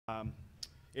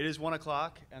It is 1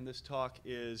 o'clock, and this talk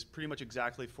is pretty much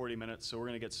exactly 40 minutes, so we're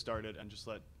going to get started and just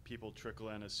let people trickle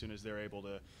in as soon as they're able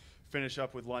to finish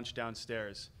up with lunch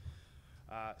downstairs.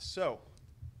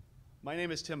 My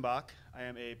name is Tim Bach. I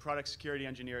am a product security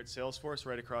engineer at Salesforce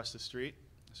right across the street,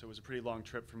 so it was a pretty long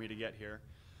trip for me to get here.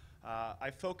 I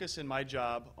focus in my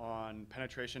job on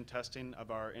penetration testing of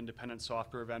our independent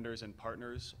software vendors and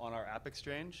partners on our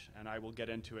AppExchange, and I will get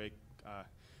into a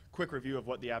quick review of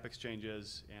what the AppExchange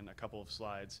is in a couple of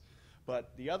slides.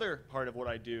 But the other part of what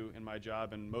I do in my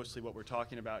job, and mostly what we're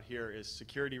talking about here, is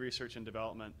security research and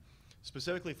development,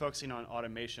 specifically focusing on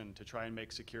automation to try and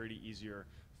make security easier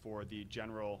for the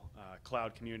general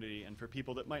cloud community and for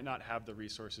people that might not have the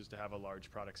resources to have a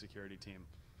large product security team.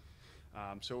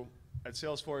 So at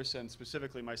Salesforce, and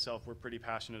specifically myself, we're pretty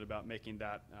passionate about making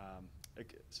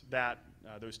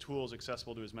those tools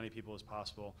accessible to as many people as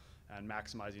possible and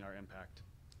maximizing our impact.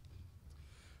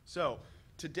 So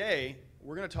today,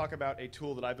 we're going to talk about a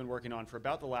tool that I've been working on for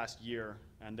about the last year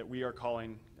and that we are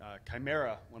calling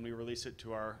Chimera when we release it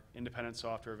to our independent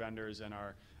software vendors and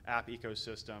our app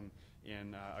ecosystem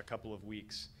in a couple of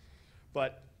weeks.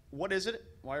 But what is it?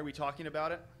 Why are we talking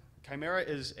about it? Chimera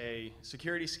is a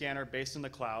security scanner based in the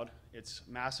cloud. It's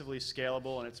massively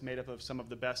scalable, and it's made up of some of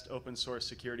the best open source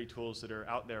security tools that are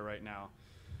out there right now.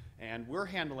 And we're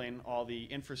handling all the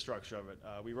infrastructure of it.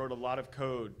 We wrote a lot of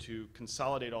code to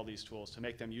consolidate all these tools, to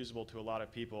make them usable to a lot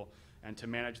of people, and to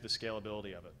manage the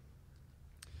scalability of it.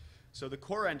 So the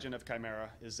core engine of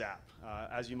Chimera is ZAP.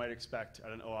 As you might expect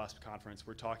at an OWASP conference,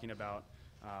 we're talking about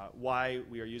why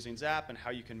we are using ZAP and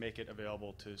how you can make it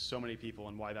available to so many people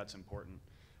and why that's important.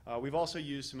 We've also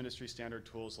used some industry standard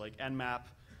tools like Nmap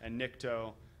and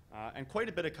Nikto, and quite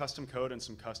a bit of custom code and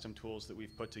some custom tools that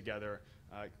we've put together.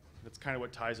 That's kind of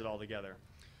what ties it all together.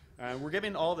 We're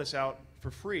giving all this out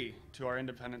for free to our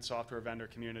independent software vendor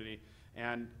community,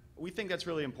 and we think that's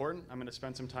really important. I'm going to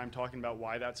spend some time talking about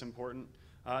why that's important,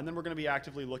 and then we're going to be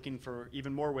actively looking for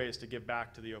even more ways to give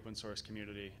back to the open source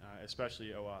community, especially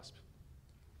OWASP.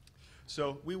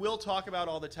 So we will talk about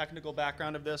all the technical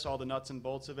background of this, all the nuts and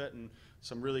bolts of it, and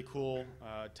some really cool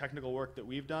technical work that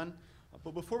we've done.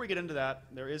 But before we get into that,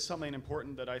 there is something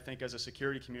important that I think as a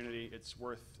security community it's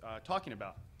worth talking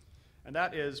about. And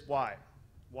that is why.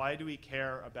 Why do we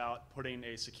care about putting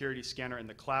a security scanner in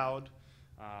the cloud?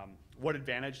 What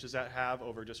advantage does that have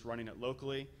over just running it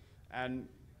locally? And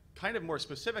kind of more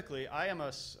specifically, I am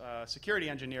a security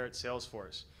engineer at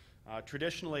Salesforce.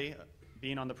 Traditionally,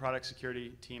 being on the product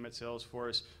security team at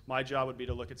Salesforce, my job would be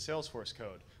to look at Salesforce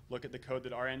code, look at the code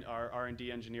that our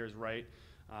R&D engineers write,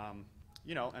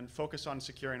 and focus on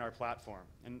securing our platform.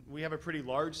 And we have a pretty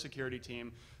large security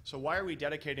team, so why are we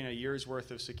dedicating a year's worth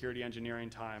of security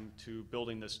engineering time to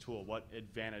building this tool? What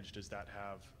advantage does that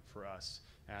have for us?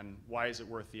 And why is it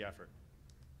worth the effort?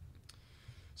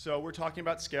 So we're talking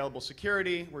about scalable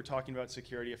security. We're talking about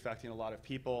security affecting a lot of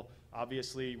people.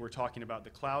 Obviously, we're talking about the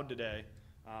cloud today.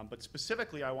 But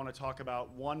specifically, I want to talk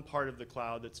about one part of the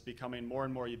cloud that's becoming more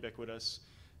and more ubiquitous,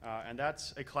 and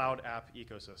that's a cloud app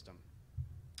ecosystem.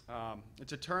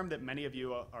 It's a term that many of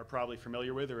you are probably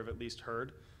familiar with or have at least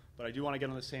heard, but I do want to get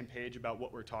on the same page about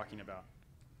what we're talking about.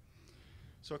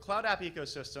 So a cloud app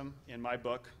ecosystem, in my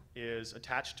book, is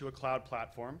attached to a cloud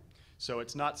platform. So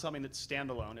it's not something that's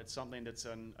standalone. It's something that's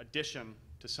an addition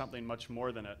to something much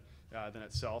more than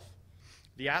itself.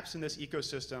 The apps in this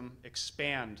ecosystem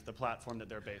expand the platform that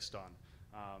they're based on.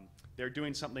 They're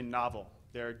doing something novel.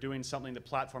 They're doing something the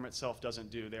platform itself doesn't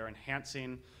do. They're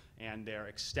enhancing and they're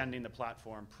extending the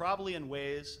platform, probably in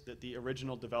ways that the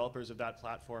original developers of that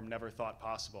platform never thought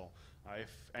possible. If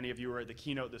any of you were at the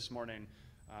keynote this morning,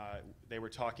 they were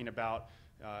talking about,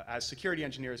 as security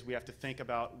engineers, we have to think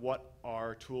about what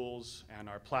our tools and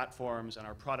our platforms and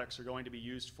our products are going to be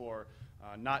used for,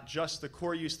 not just the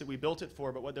core use that we built it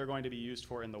for, but what they're going to be used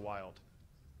for in the wild.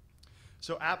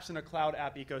 So apps in a cloud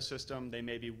app ecosystem, they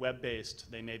may be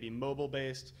web-based, they may be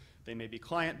mobile-based, they may be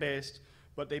client-based,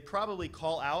 but they probably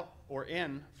call out or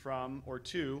in from or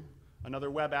to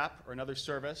another web app or another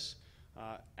service,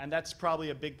 and that's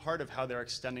probably a big part of how they're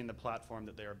extending the platform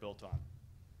that they are built on.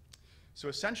 So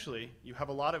essentially, you have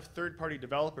a lot of third-party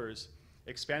developers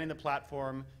expanding the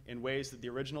platform in ways that the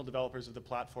original developers of the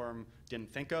platform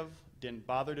didn't think of, didn't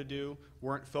bother to do,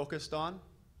 weren't focused on.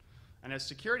 And as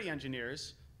security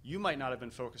engineers, you might not have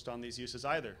been focused on these uses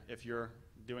either if you're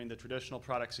doing the traditional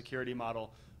product security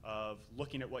model of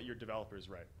looking at what your developers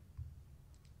write.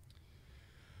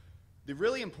 The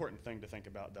really important thing to think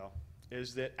about, though,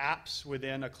 is that apps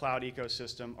within a cloud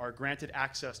ecosystem are granted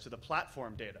access to the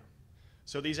platform data.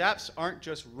 So these apps aren't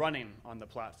just running on the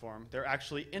platform, they're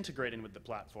actually integrating with the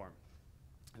platform.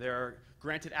 They're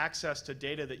granted access to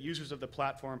data that users of the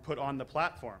platform put on the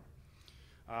platform.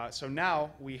 So now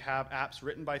we have apps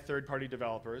written by third-party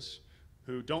developers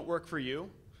who don't work for you,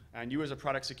 and you as a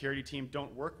product security team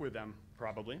don't work with them,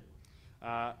 probably.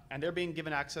 And they're being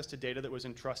given access to data that was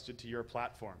entrusted to your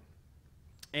platform.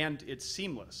 And it's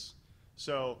seamless.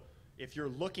 So if you're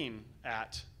looking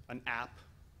at an app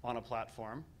on a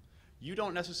platform, you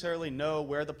don't necessarily know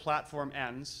where the platform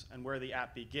ends and where the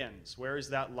app begins. Where is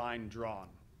that line drawn,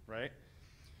 right?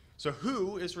 So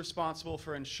who is responsible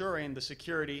for ensuring the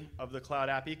security of the cloud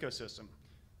app ecosystem?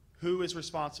 Who is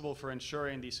responsible for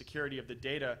ensuring the security of the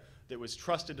data that was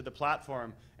trusted to the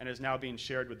platform and is now being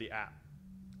shared with the app?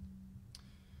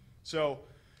 So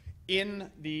in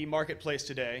the marketplace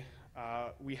today,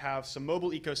 we have some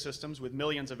mobile ecosystems with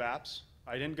millions of apps.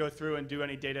 I didn't go through and do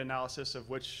any data analysis of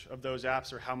which of those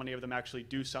apps or how many of them actually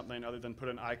do something other than put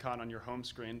an icon on your home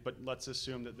screen, but let's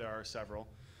assume that there are several.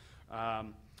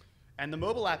 And the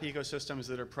mobile app ecosystems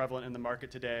that are prevalent in the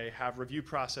market today have review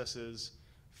processes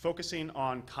focusing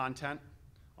on content,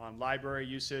 on library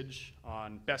usage,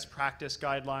 on best practice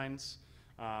guidelines.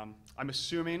 I'm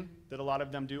assuming that a lot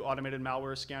of them do automated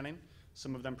malware scanning.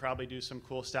 Some of them probably do some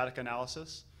cool static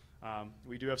analysis.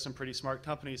 We do have some pretty smart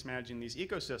companies managing these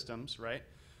ecosystems, right?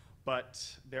 But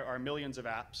there are millions of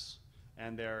apps,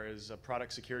 and there is a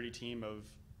product security team of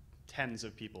tens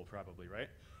of people probably, right?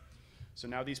 So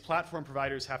now these platform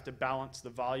providers have to balance the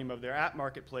volume of their app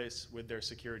marketplace with their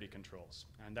security controls.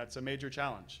 And that's a major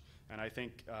challenge. And I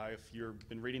think if you've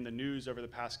been reading the news over the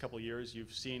past couple years,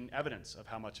 you've seen evidence of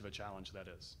how much of a challenge that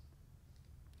is.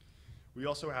 We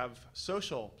also have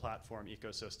social platform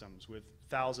ecosystems with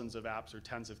thousands of apps or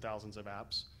tens of thousands of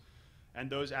apps. And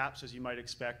those apps, as you might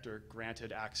expect, are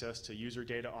granted access to user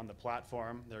data on the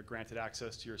platform. They're granted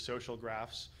access to your social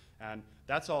graphs. And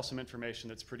that's all some information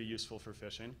that's pretty useful for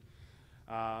phishing.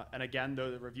 And again,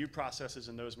 the review processes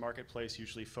in those marketplaces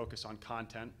usually focus on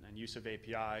content and use of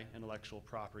API, intellectual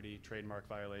property, trademark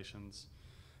violations.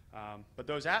 But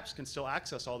those apps can still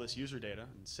access all this user data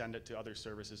and send it to other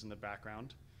services in the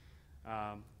background.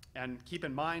 And keep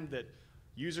in mind that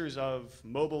users of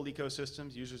mobile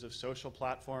ecosystems, users of social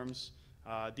platforms,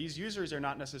 these users are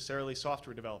not necessarily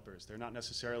software developers. They're not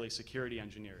necessarily security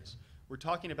engineers. We're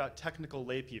talking about technical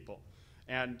lay people.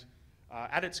 And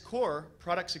at its core,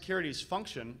 product security's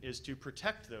function is to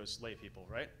protect those lay people,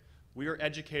 right? We are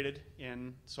educated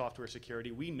in software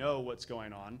security. We know what's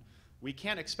going on. We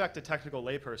can't expect a technical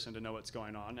layperson to know what's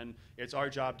going on, and it's our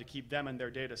job to keep them and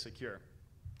their data secure.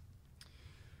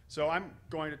 So I'm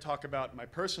going to talk about my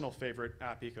personal favorite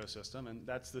app ecosystem, and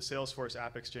that's the Salesforce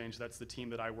AppExchange. That's the team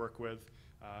that I work with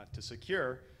to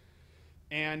secure.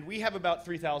 And we have about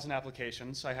 3,000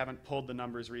 applications. I haven't pulled the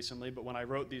numbers recently, but when I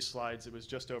wrote these slides, it was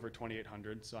just over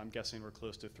 2,800, so I'm guessing we're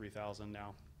close to 3,000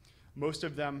 now. Most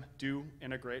of them do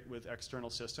integrate with external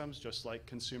systems, just like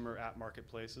consumer app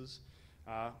marketplaces.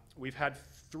 We've had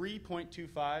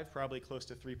 3.25, probably close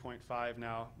to 3.5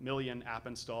 now, million app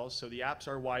installs, so the apps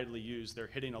are widely used. They're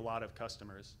hitting a lot of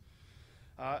customers.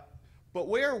 But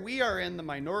where we are in the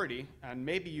minority, and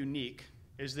maybe unique,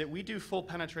 is that we do full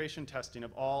penetration testing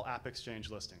of all AppExchange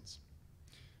listings.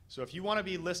 So if you want to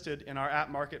be listed in our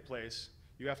app marketplace,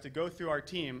 you have to go through our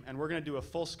team, and we're going to do a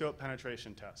full scope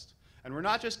penetration test. And we're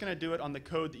not just going to do it on the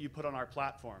code that you put on our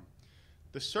platform.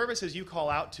 The services you call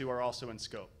out to are also in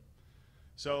scope.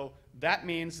 So that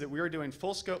means that we are doing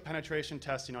full scope penetration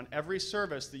testing on every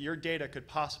service that your data could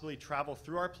possibly travel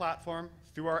through our platform,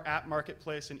 through our app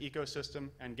marketplace and ecosystem,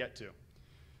 and get to.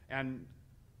 And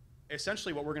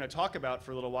essentially what we're going to talk about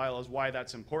for a little while is why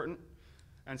that's important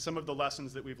and some of the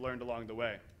lessons that we've learned along the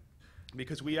way.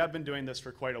 Because we have been doing this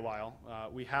for quite a while.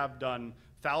 We have done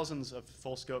thousands of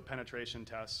full scope penetration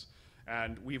tests,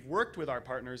 and we've worked with our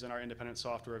partners and our independent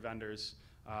software vendors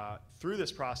through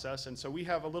this process, and so we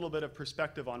have a little bit of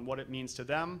perspective on what it means to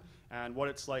them and what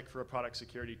it's like for a product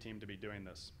security team to be doing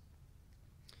this.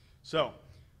 So,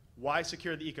 why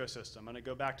secure the ecosystem? I'm going to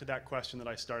go back to that question that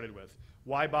I started with.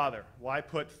 Why bother? Why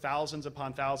put thousands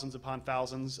upon thousands upon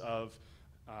thousands of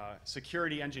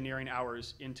security engineering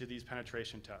hours into these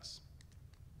penetration tests?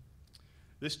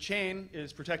 This chain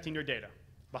is protecting your data.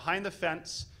 Behind the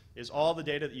fence is all the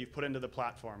data that you've put into the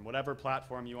platform, whatever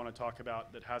platform you want to talk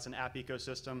about that has an app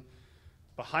ecosystem.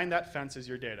 Behind that fence is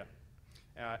your data.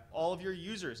 All of your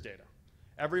users' data.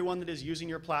 Everyone that is using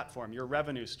your platform, your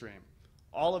revenue stream.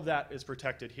 All of that is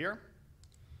protected here.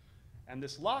 And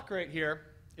this lock right here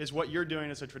is what you're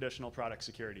doing as a traditional product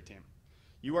security team.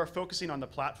 You are focusing on the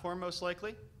platform most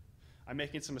likely. I'm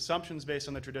making some assumptions based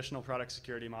on the traditional product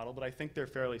security model, but I think they're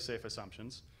fairly safe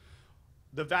assumptions.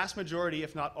 The vast majority,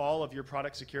 if not all, of your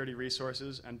product security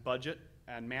resources and budget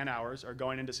and man hours are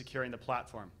going into securing the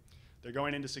platform. They're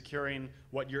going into securing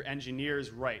what your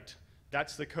engineers write.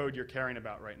 That's the code you're caring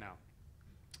about right now.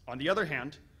 On the other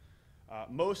hand,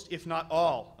 most, if not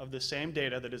all, of the same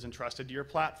data that is entrusted to your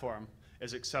platform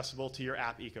is accessible to your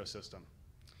app ecosystem.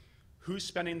 Who's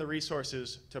spending the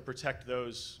resources to protect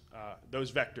those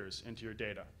vectors into your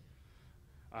data?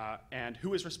 And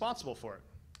who is responsible for it?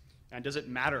 And does it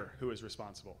matter who is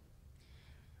responsible?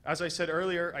 As I said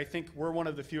earlier, I think we're one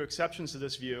of the few exceptions to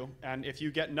this view, and if you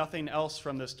get nothing else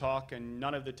from this talk and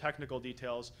none of the technical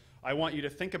details, I want you to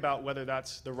think about whether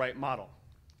that's the right model.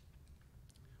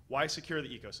 Why secure the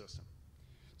ecosystem?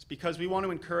 It's because we want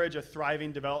to encourage a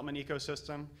thriving development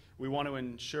ecosystem. We want to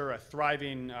ensure a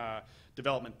thriving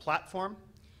development platform.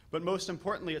 But most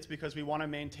importantly, it's because we want to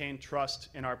maintain trust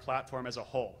in our platform as a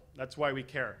whole. That's why we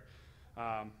care.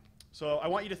 So I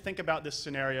want you to think about this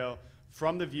scenario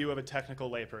from the view of a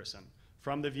technical layperson,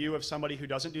 from the view of somebody who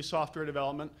doesn't do software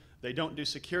development, they don't do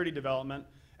security development,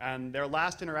 and their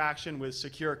last interaction with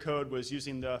secure code was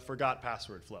using the forgot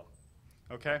password flow.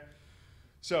 Okay?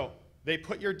 So they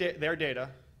put their data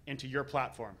into your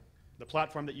platform, the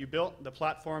platform that you built, the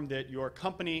platform that your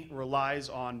company relies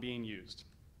on being used.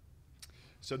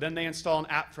 So then they install an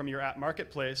app from your app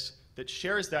marketplace that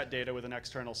shares that data with an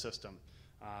external system.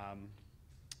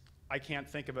 I can't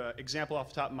think of an example off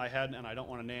the top of my head, and I don't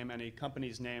want to name any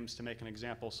companies' names to make an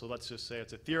example, so let's just say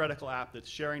it's a theoretical app that's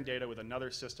sharing data with another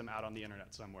system out on the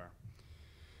internet somewhere.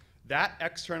 That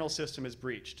external system is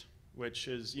breached, which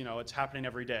is, it's happening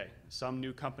every day. Some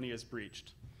new company is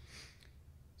breached.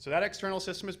 So that external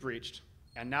system is breached,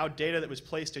 and now data that was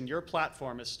placed in your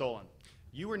platform is stolen.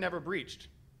 You were never breached.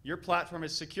 Your platform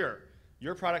is secure.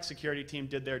 Your product security team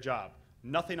did their job.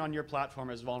 Nothing on your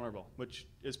platform is vulnerable, which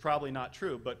is probably not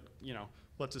true, but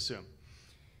let's assume.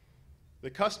 The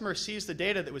customer sees the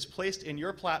data that was placed in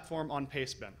your platform on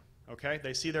Pastebin. Okay?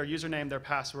 They see their username, their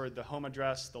password, the home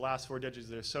address, the last 4 digits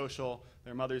of their social,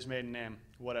 their mother's maiden name,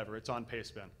 whatever. It's on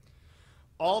Pastebin.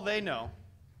 All they know,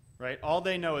 right? All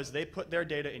they know is they put their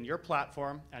data in your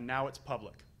platform, and now it's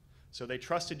public. So they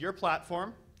trusted your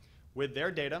platform with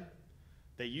their data.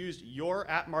 They used your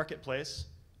app marketplace,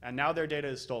 and now their data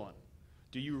is stolen.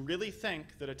 Do you really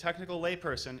think that a technical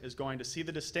layperson is going to see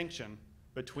the distinction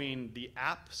between the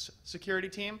app's security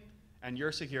team and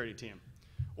your security team?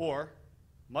 Or,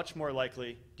 much more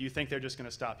likely, do you think they're just going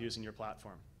to stop using your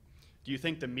platform? Do you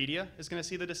think the media is going to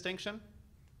see the distinction?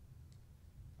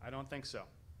 I don't think so.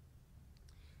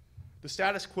 The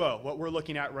status quo, what we're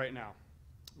looking at right now.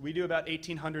 We do about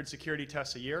 1,800 security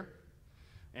tests a year,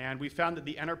 and we found that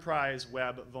the enterprise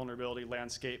web vulnerability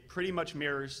landscape pretty much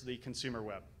mirrors the consumer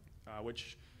web.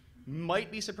 Which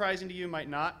might be surprising to you, might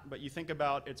not, but you think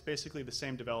about it's basically the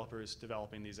same developers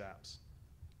developing these apps.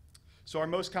 So our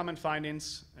most common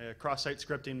findings, cross-site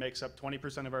scripting makes up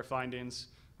 20% of our findings.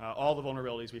 All the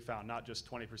vulnerabilities we found, not just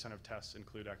 20% of tests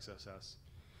include XSS.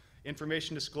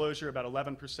 Information disclosure, about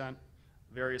 11%.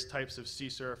 Various types of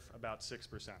CSRF, about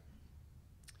 6%.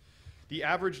 The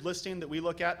average listing that we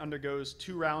look at undergoes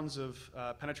 2 rounds of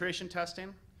penetration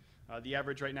testing. The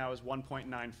average right now is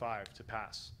 1.95 to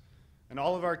pass. And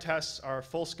all of our tests are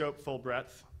full scope, full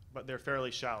breadth, but they're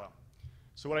fairly shallow.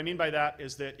 So what I mean by that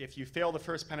is that if you fail the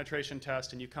first penetration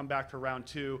test and you come back for round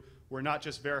 2, we're not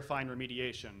just verifying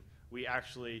remediation. We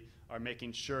actually are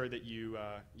making sure that you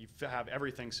have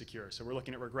everything secure. So we're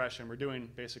looking at regression. We're doing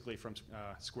basically from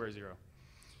square zero.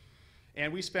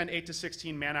 And we spend 8 to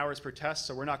 16 man hours per test,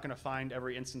 so we're not going to find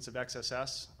every instance of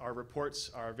XSS. Our reports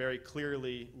are very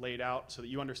clearly laid out so that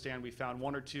you understand we found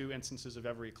 1 or 2 instances of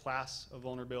every class of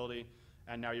vulnerability,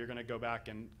 and now you're going to go back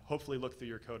and hopefully look through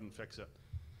your code and fix it.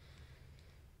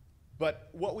 But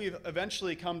what we've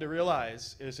eventually come to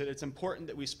realize is that it's important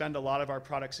that we spend a lot of our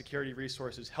product security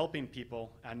resources helping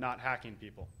people and not hacking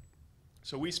people.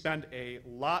 So we spend a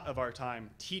lot of our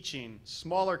time teaching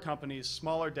smaller companies,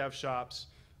 smaller dev shops,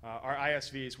 our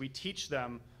ISVs, we teach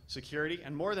them security,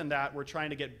 and more than that, we're trying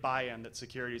to get buy-in that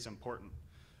security is important.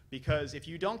 Because if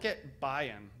you don't get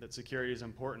buy-in that security is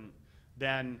important,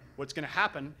 then what's going to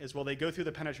happen is, well, they go through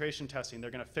the penetration testing,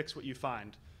 they're going to fix what you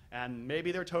find, and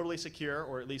maybe they're totally secure,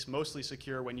 or at least mostly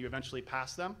secure when you eventually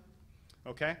pass them,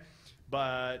 okay?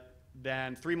 But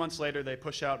then 3 months later, they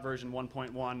push out version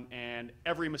 1.1, and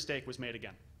every mistake was made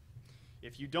again.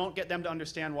 If you don't get them to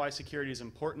understand why security is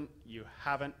important, you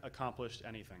haven't accomplished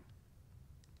anything.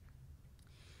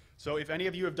 So if any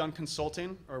of you have done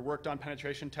consulting or worked on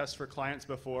penetration tests for clients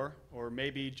before, or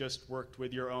maybe just worked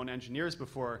with your own engineers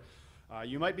before,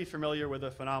 you might be familiar with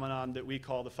a phenomenon that we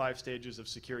call the 5 stages of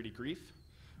security grief,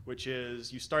 which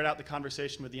is you start out the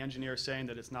conversation with the engineer saying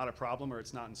that it's not a problem or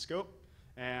it's not in scope,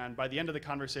 And by the end of the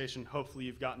conversation, hopefully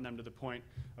you've gotten them to the point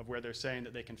of where they're saying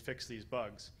that they can fix these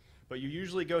bugs. But you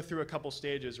usually go through a couple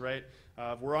stages, right?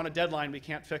 We're on a deadline, we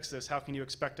can't fix this, how can you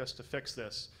expect us to fix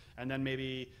this? And then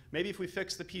maybe if we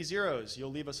fix the P0s,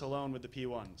 you'll leave us alone with the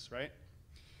P1s, right?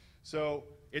 So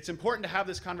it's important to have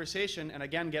this conversation and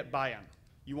again get buy-in.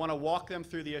 You want to walk them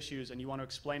through the issues and you want to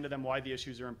explain to them why the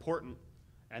issues are important,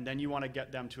 and then you want to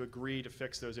get them to agree to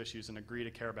fix those issues and agree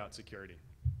to care about security.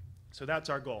 So that's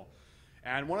our goal.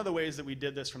 And one of the ways that we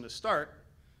did this from the start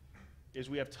is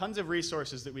we have tons of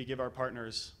resources that we give our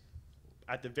partners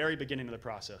at the very beginning of the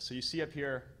process. So you see up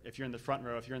here, if you're in the front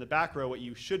row, if you're in the back row, what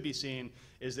you should be seeing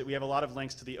is that we have a lot of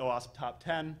links to the OWASP Top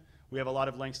 10. We have a lot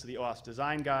of links to the OWASP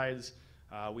design guides.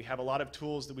 We have a lot of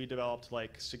tools that we developed,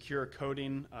 like secure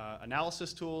coding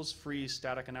analysis tools, free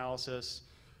static analysis.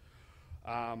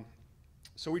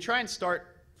 So we try and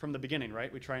start from the beginning,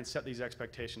 right? We try and set these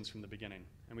expectations from the beginning.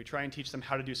 And we try and teach them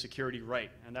how to do security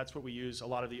right. And that's what we use a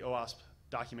lot of the OWASP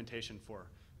documentation for,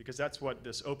 because that's what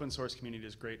this open source community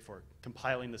is great for,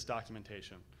 compiling this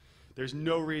documentation. There's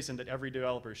no reason that every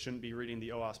developer shouldn't be reading the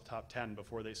OWASP Top 10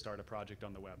 before they start a project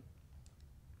on the web.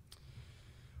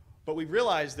 But we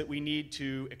realized that we need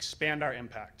to expand our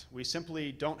impact. We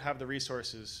simply don't have the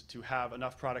resources to have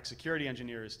enough product security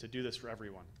engineers to do this for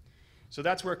everyone. So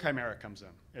that's where Chimera comes in.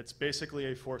 It's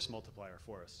basically a force multiplier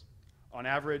for us. On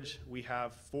average, we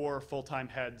have 4 full-time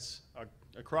heads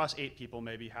across 8 people,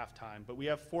 maybe half-time, but we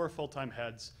have 4 full-time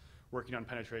heads working on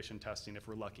penetration testing if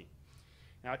we're lucky.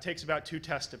 Now, it takes about 2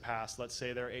 tests to pass. Let's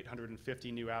say there are 850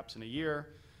 new apps in a year.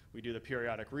 We do the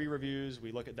periodic re-reviews.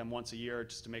 We look at them once a year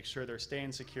just to make sure they're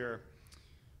staying secure.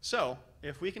 So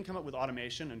if we can come up with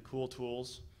automation and cool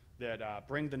tools that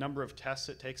bring the number of tests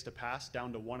it takes to pass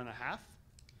down to 1.5,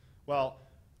 well,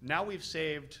 now we've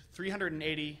saved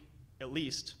 380 at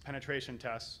least penetration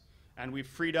tests, and we've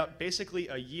freed up basically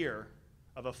a year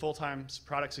of a full-time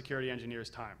product security engineer's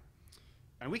time.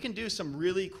 And we can do some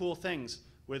really cool things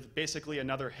with basically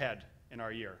another head in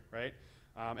our year, right?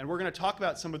 And we're going to talk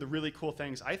about some of the really cool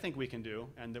things I think we can do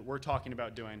and that we're talking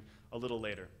about doing a little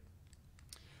later.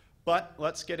 But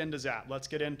let's get into ZAP. Let's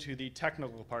get into the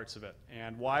technical parts of it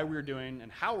and why we're doing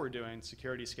and how we're doing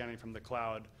security scanning from the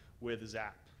cloud with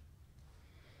ZAP.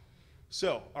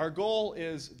 So our goal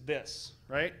is this,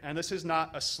 right? And this is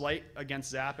not a slight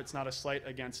against ZAP. It's not a slight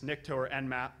against Nikto or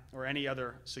Nmap or any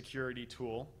other security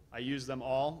tool. I use them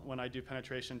all when I do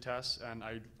penetration tests, and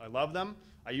I love them.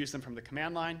 I use them from the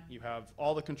command line. You have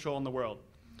all the control in the world.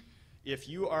 If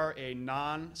you are a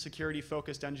non-security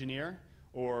focused engineer,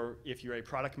 or if you're a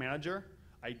product manager,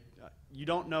 you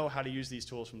don't know how to use these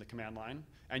tools from the command line,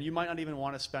 and you might not even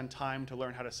want to spend time to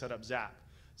learn how to set up ZAP.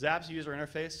 ZAP's user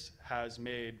interface has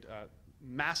made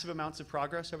massive amounts of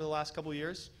progress over the last couple of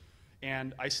years,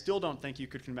 and I still don't think you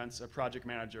could convince a project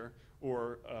manager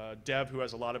or a dev who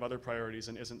has a lot of other priorities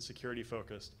and isn't security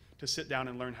focused to sit down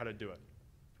and learn how to do it.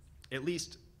 At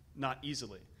least not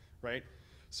easily, right?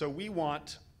 So we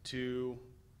want to,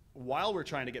 while we're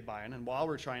trying to get buy-in and while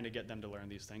we're trying to get them to learn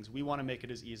these things, we want to make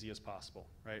it as easy as possible,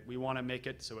 right? We want to make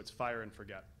it so it's fire and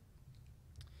forget.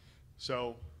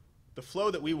 So the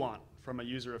flow that we want from a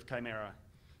user of Chimera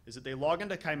is that they log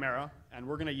into Chimera, and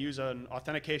we're going to use an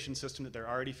authentication system that they're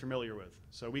already familiar with.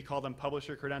 So we call them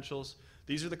publisher credentials.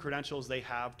 These are the credentials they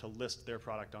have to list their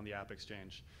product on the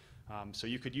AppExchange. So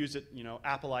you could use it,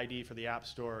 Apple ID for the App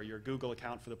Store, or your Google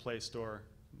account for the Play Store,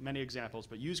 many examples,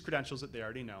 but use credentials that they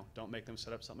already know. Don't make them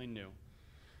set up something new.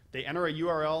 They enter a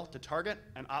URL to target,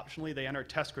 and optionally they enter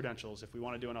test credentials if we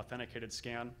want to do an authenticated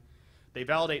scan. They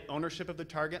validate ownership of the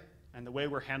target, and the way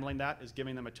we're handling that is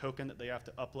giving them a token that they have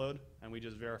to upload, and we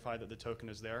just verify that the token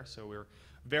is there. So we're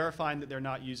verifying that they're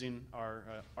not using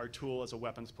our tool as a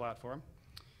weapons platform.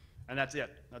 And that's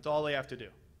it. That's all they have to do.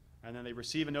 And then they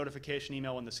receive a notification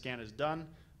email when the scan is done.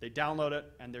 They download it,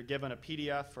 and they're given a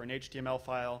PDF or an HTML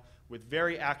file with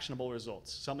very actionable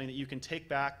results, something that you can take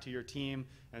back to your team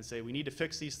and say, we need to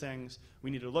fix these things.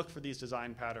 We need to look for these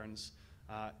design patterns.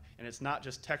 And it's not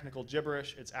just technical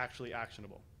gibberish. It's actually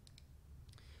actionable.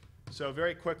 So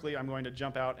very quickly, I'm going to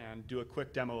jump out and do a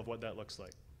quick demo of what that looks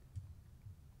like.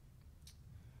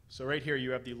 So right here,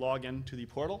 you have the login to the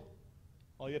portal.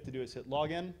 All you have to do is hit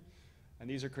login, and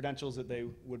these are credentials that they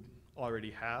would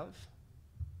already have.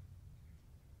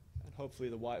 And hopefully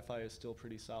the Wi-Fi is still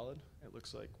pretty solid. It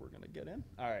looks like we're going to get in.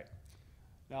 All right.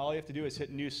 Now all you have to do is hit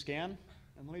new scan,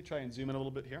 and let me try and zoom in a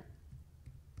little bit here.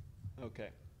 Okay.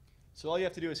 So all you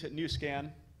have to do is hit new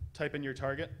scan, type in your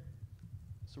target.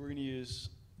 So we're going to use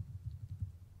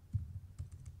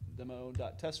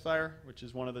demo.testfire, which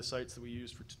is one of the sites that we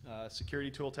use for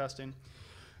security tool testing.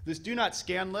 This do not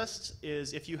scan list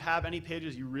is if you have any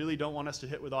pages you really don't want us to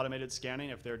hit with automated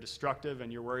scanning, if they're destructive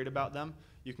and you're worried about them,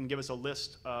 you can give us a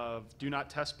list of do not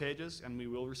test pages, and we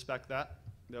will respect that,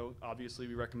 though obviously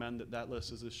we recommend that that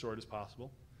list is as short as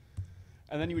possible.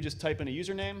 And then you would just type in a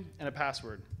username and a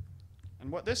password.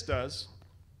 And what this does,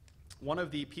 one of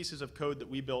the pieces of code that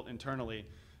we built internally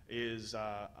is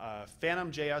a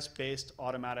Phantom.js-based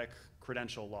automatic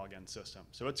credential login system.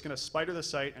 So it's going to spider the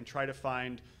site and try to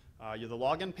find the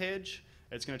login page.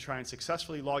 It's going to try and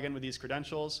successfully log in with these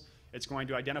credentials. It's going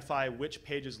to identify which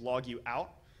pages log you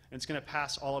out, and it's going to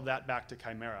pass all of that back to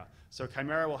Chimera. So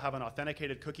Chimera will have an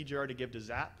authenticated cookie jar to give to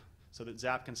ZAP, so that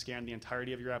ZAP can scan the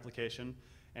entirety of your application,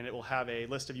 and it will have a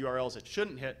list of URLs it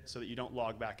shouldn't hit so that you don't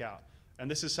log back out. And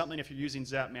this is something, if you're using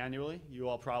ZAP manually, you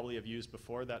all probably have used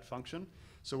before, that function.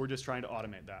 So we're just trying to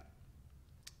automate that.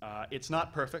 It's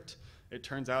not perfect. It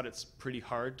turns out it's pretty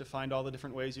hard to find all the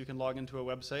different ways you can log into a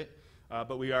website,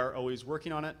 but we are always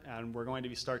working on it, and we're going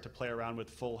to start to play around with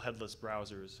full headless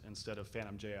browsers instead of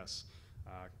Phantom.js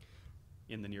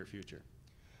in the near future.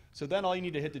 So then all you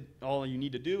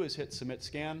need to do is hit submit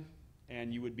scan,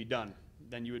 and you would be done.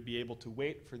 Then you would be able to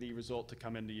wait for the result to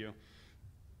come into you.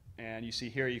 And you see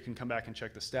here, you can come back and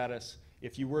check the status.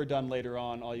 If you were done later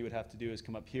on, all you would have to do is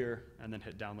come up here and then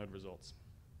hit download results.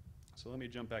 So let me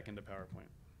jump back into PowerPoint.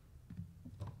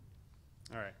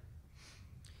 All right.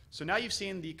 So now you've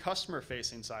seen the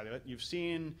customer-facing side of it. You've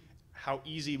seen how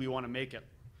easy we want to make it.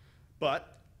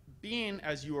 But being,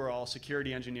 as you are all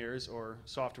security engineers or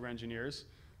software engineers,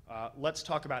 let's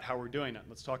talk about how we're doing it.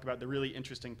 Let's talk about the really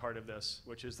interesting part of this,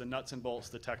 which is the nuts and bolts,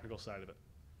 the technical side of it.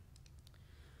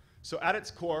 So at its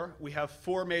core, we have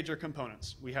four major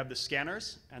components. We have the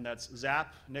scanners, and that's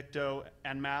ZAP, Nikto,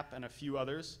 Nmap, and a few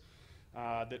others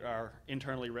that are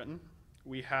internally written.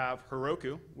 We have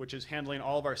Heroku, which is handling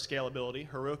all of our scalability.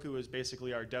 Heroku is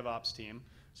basically our DevOps team,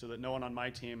 so that no one on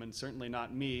my team, and certainly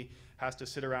not me, has to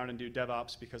sit around and do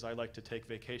DevOps because I like to take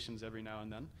vacations every now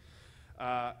and then.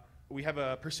 We have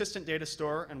a persistent data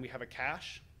store, and we have a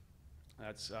cache.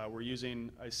 We're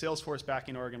using a Salesforce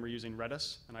backing org, and we're using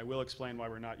Redis, and I will explain why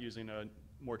we're not using a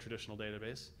more traditional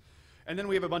database. And then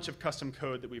we have a bunch of custom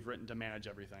code that we've written to manage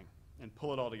everything and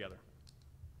pull it all together.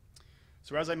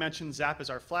 So as I mentioned, ZAP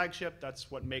is our flagship. That's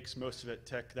what makes most of it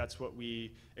tick. That's what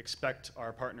we expect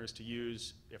our partners to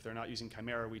use. If they're not using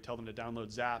Chimera, we tell them to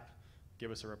download ZAP,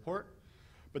 give us a report.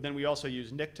 But then we also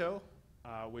use Nikto,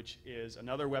 which is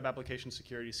another web application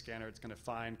security scanner. It's going to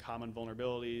find common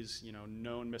vulnerabilities,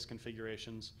 known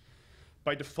misconfigurations.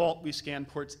 By default, we scan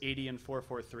ports 80 and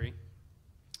 443.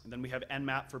 And then we have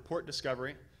Nmap for port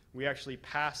discovery. We actually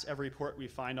pass every port we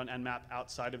find on Nmap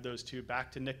outside of those two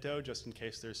back to Nikto, just in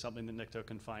case there's something that Nikto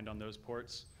can find on those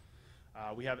ports.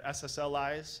 We have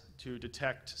SSLIs to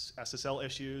detect SSL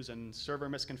issues and server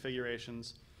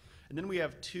misconfigurations. And then we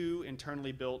have two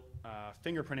internally built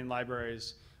fingerprinting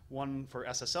libraries, one for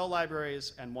SSL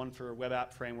libraries and one for web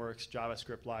app frameworks,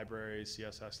 JavaScript libraries,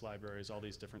 CSS libraries, all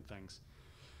these different things.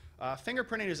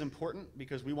 Fingerprinting is important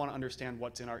because we want to understand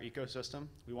what's in our ecosystem.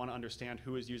 We want to understand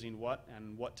who is using what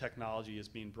and what technology is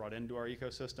being brought into our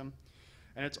ecosystem.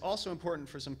 And it's also important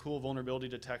for some cool vulnerability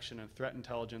detection and threat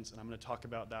intelligence, and I'm going to talk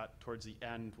about that towards the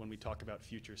end when we talk about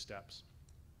future steps.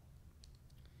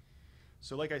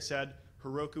 So like I said,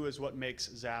 Heroku is what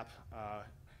makes ZAP.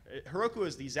 Heroku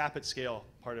is the ZAP at scale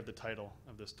part of the title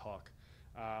of this talk.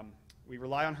 We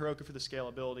rely on Heroku for the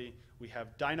scalability. We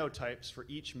have dyno types for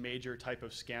each major type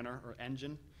of scanner or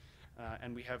engine.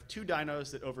 And we have two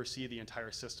dynos that oversee the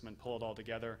entire system and pull it all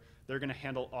together. They're going to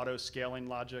handle auto-scaling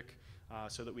logic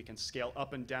so that we can scale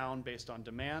up and down based on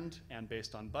demand and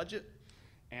based on budget.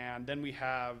 And then we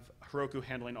have Heroku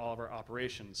handling all of our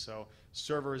operations. So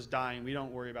servers dying, we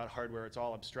don't worry about hardware. It's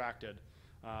all abstracted.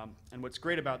 And what's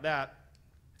great about that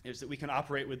is that we can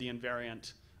operate with the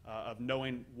invariant of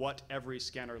knowing what every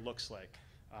scanner looks like.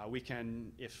 We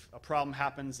can, if a problem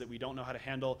happens that we don't know how to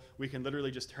handle, we can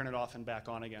literally just turn it off and back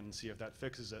on again and see if that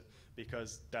fixes it,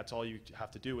 because that's all you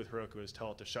have to do with Heroku is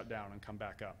tell it to shut down and come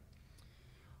back up.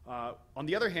 On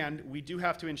the other hand, we do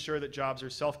have to ensure that jobs are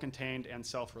self-contained and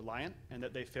self-reliant and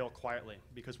that they fail quietly,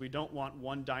 because we don't want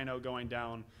one dyno going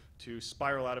down to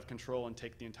spiral out of control and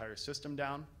take the entire system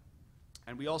down.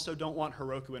 And we also don't want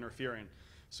Heroku interfering.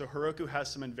 So Heroku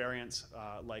has some invariants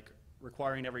like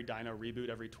requiring every dyno reboot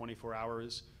every 24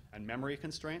 hours and memory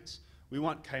constraints. We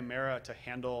want Chimera to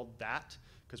handle that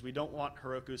because we don't want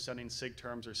Heroku sending sig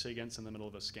terms or sigints in the middle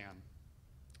of a scan.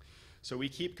 So we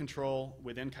keep control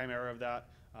within Chimera of that.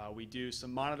 We do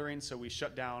some monitoring, so we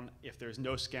shut down if there's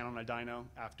no scan on a dyno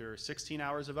after 16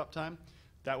 hours of uptime.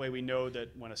 That way we know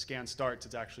that when a scan starts,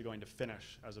 it's actually going to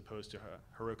finish as opposed to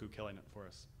Heroku killing it for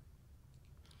us.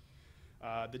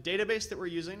 The database that we're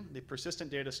using, the persistent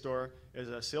data store, is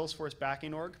a Salesforce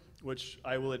backing org, which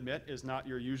I will admit is not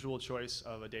your usual choice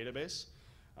of a database.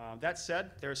 That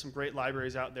said, there are some great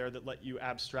libraries out there that let you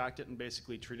abstract it and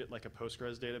basically treat it like a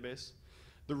Postgres database.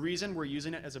 The reason we're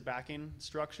using it as a backing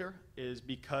structure is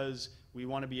because we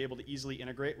want to be able to easily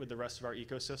integrate with the rest of our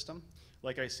ecosystem.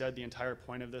 Like I said, the entire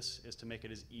point of this is to make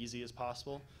it as easy as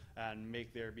possible and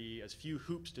make there be as few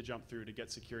hoops to jump through to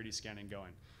get security scanning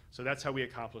going. So that's how we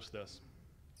accomplish this.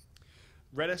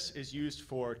 Redis is used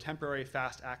for temporary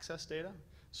fast access data.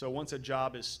 So once a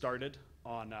job is started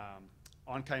on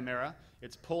Chimera,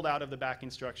 it's pulled out of the backing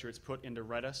structure, it's put into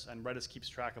Redis, and Redis keeps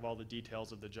track of all the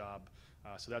details of the job.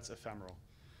 So that's ephemeral.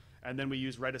 And then we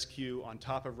use Redis queue on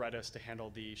top of Redis to handle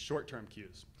the short-term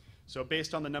queues. So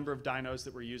based on the number of dynos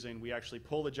that we're using, we actually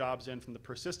pull the jobs in from the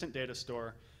persistent data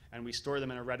store, and we store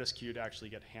them in a Redis queue to actually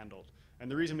get handled. And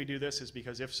the reason we do this is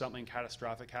because if something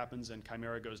catastrophic happens and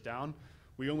Chimera goes down,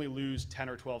 we only lose 10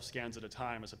 or 12 scans at a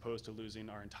time as opposed to losing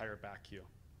our entire back queue.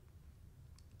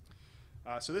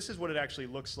 So this is what it actually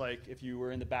looks like if you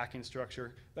were in the backing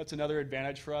structure. That's another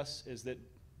advantage for us, is that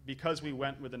because we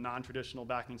went with a non-traditional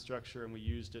backing structure and we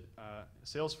used it,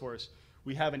 Salesforce,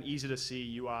 we have an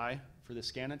easy-to-see UI for the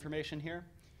scan information here.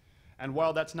 And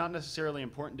while that's not necessarily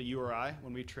important to URI,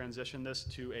 when we transition this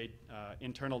to a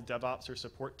internal DevOps or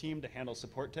support team to handle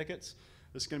support tickets,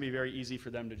 this is going to be very easy for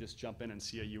them to just jump in and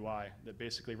see a UI that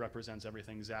basically represents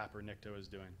everything ZAP or Nikto is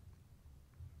doing.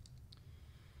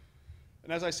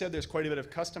 And as I said, there's quite a bit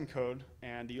of custom code,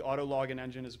 and the auto login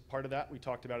engine is part of that. We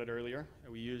talked about it earlier.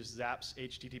 We use ZAP's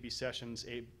HTTP sessions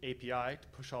API to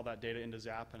push all that data into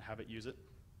ZAP and have it use it.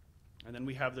 And then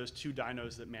we have those two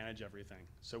dynos that manage everything.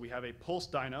 So we have a pulse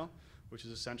dyno, which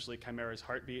is essentially Chimera's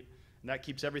heartbeat, and that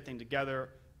keeps everything together,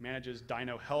 manages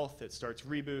dyno health, it starts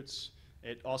reboots,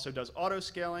 it also does auto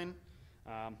scaling,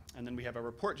 and then we have a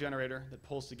report generator that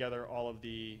pulls together all of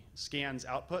the scans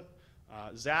output.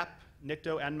 ZAP,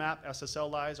 Nikto, Nmap, SSL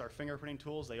lies, our fingerprinting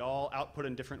tools, they all output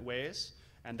in different ways,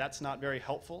 and that's not very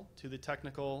helpful to the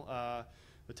technical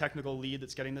lead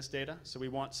that's getting this data. So we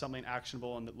want something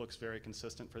actionable and that looks very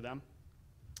consistent for them.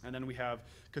 And then we have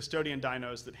custodian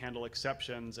dynos that handle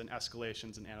exceptions and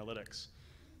escalations and analytics.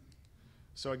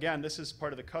 So again, this is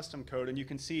part of the custom code, and you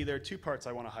can see there are two parts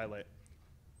I want to highlight.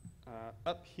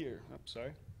 Up here,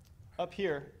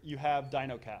 you have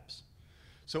dyno caps.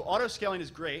 So auto scaling is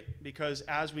great because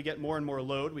as we get more and more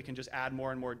load, we can just add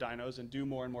more and more dynos and do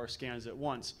more and more scans at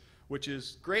once, which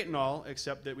is great and all,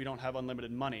 except that we don't have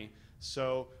unlimited money.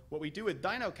 So what we do with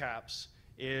dyno caps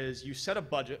is you set a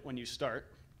budget when you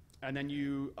start, and then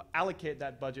you allocate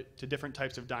that budget to different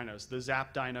types of dynos, the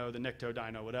ZAP dyno, the Nikto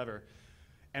dyno, whatever.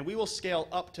 And we will scale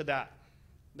up to that.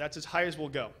 That's as high as we'll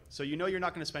go. So you know you're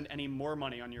not going to spend any more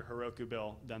money on your Heroku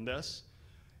bill than this.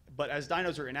 But as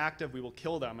dynos are inactive, we will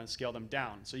kill them and scale them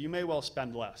down. So you may well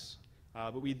spend less.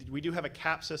 But we do have a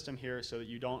cap system here so that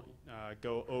you don't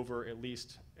go over at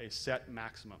least a set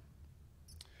maximum.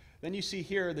 Then you see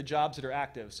here the jobs that are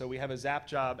active. So we have a ZAP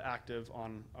job active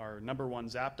on our #1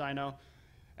 ZAP dyno.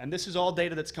 And this is all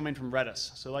data that's coming from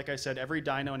Redis. So like I said, every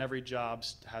dyno and every job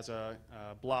has a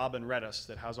blob in Redis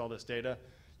that has all this data.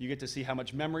 You get to see how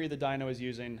much memory the dyno is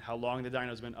using, how long the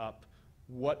dyno's been up,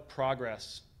 what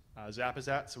progress ZAP is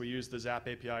at. So we use the ZAP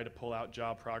API to pull out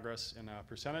job progress in a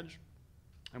percentage,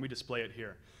 and we display it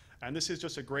here. And this is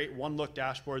just a great one-look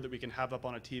dashboard that we can have up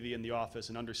on a TV in the office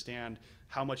and understand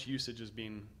how much usage is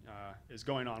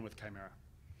going on with Chimera.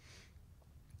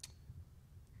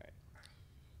 Okay.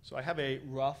 So I have a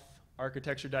rough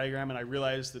architecture diagram, and I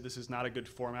realize that this is not a good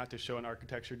format to show an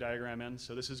architecture diagram in,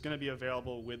 so this is going to be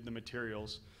available with the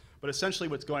materials. But essentially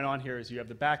what's going on here is you have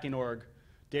the backing org,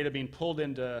 data being pulled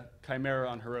into Chimera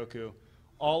on Heroku.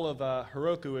 All of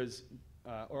Heroku is,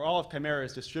 or all of Chimera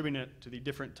is distributing it to the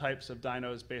different types of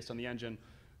dynos based on the engine.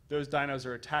 Those dynos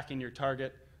are attacking your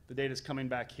target. The data's coming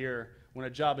back here. When a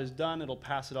job is done, it'll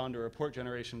pass it on to a report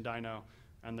generation dyno,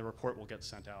 and the report will get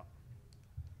sent out.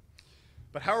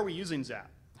 But how are we using ZAP?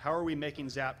 How are we making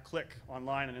ZAP click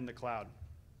online and in the cloud?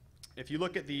 If you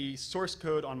look at the source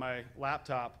code on my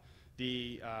laptop,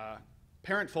 the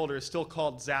parent folder is still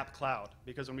called ZAP Cloud,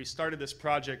 because when we started this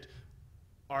project,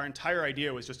 our entire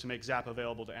idea was just to make ZAP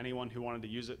available to anyone who wanted to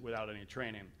use it without any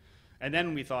training. And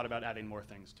then we thought about adding more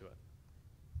things to it.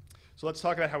 So let's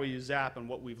talk about how we use ZAP and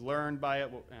what we've learned by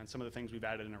it and some of the things we've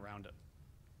added in around it.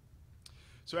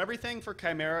 So everything for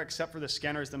Chimera except for the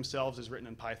scanners themselves is written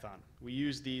in Python. We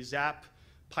use the ZAP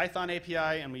Python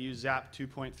API, and we use ZAP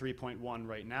 2.3.1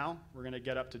 right now. We're going to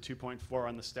get up to 2.4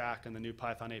 on the stack and the new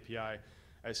Python API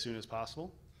as soon as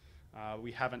possible.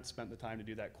 We haven't spent the time to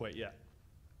do that quite yet.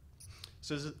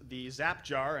 So the ZAP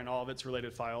jar and all of its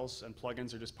related files and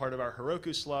plugins are just part of our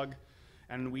Heroku slug,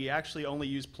 and we actually only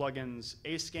use plugins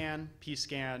ascan,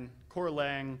 pscan,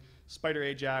 CoreLang, Spider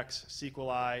Ajax,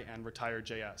 SQLi, and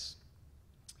Retire.js.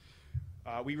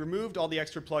 We removed all the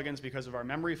extra plugins because of our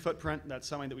memory footprint. That's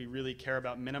something that we really care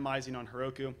about minimizing on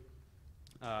Heroku.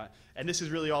 And this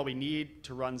is really all we need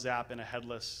to run ZAP in a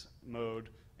headless mode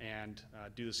and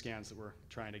do the scans that we're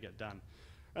trying to get done.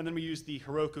 And then we use the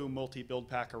Heroku multi-build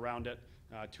pack around it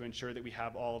to ensure that we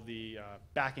have all of the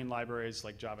backing libraries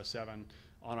like Java 7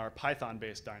 on our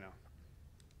Python-based dyno.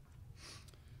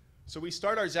 So we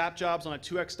start our ZAP jobs on a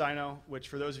 2x dyno, which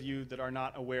for those of you that are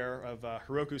not aware of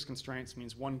Heroku's constraints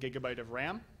means 1 GB of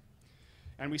RAM.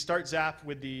 And we start ZAP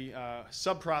with the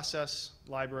subprocess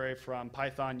library from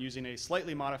Python using a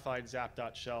slightly modified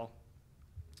zap.shell.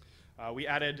 We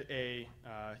added a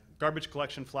garbage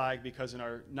collection flag because in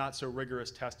our not so rigorous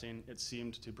testing, it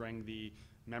seemed to bring the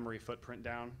memory footprint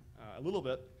down a little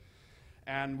bit.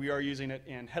 And we are using it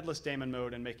in headless daemon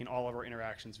mode and making all of our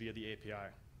interactions via the API.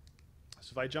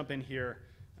 So if I jump in here,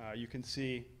 you can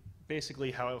see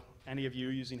basically how any of you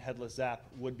using headless ZAP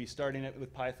would be starting it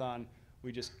with Python.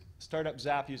 We just start up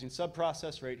ZAP using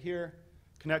subprocess right here,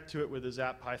 connect to it with the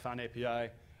ZAP Python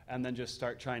API, and then just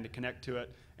start trying to connect to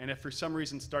it. And if for some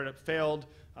reason startup failed,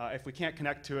 if we can't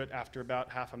connect to it after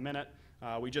about half a minute,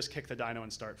 we just kick the dyno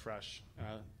and start fresh.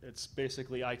 It's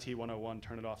basically IT 101,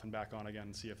 turn it off and back on again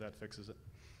and see if that fixes it.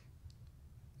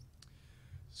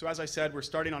 So as I said, we're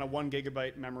starting on a 1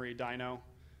 GB memory dyno.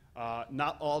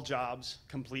 Not all jobs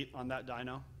complete on that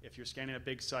dyno. If you're scanning a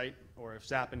big site or if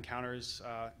ZAP encounters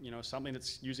something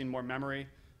that's using more memory,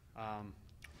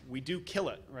 we do kill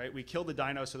it, right? We kill the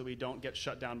dyno so that we don't get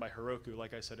shut down by Heroku,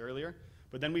 like I said earlier.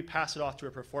 But then we pass it off to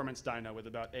a performance dyno with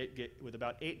about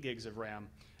 8 gigs of RAM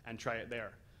and try it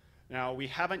there. Now, we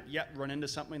haven't yet run into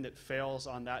something that fails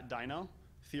on that dyno.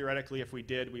 Theoretically, if we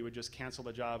did, we would just cancel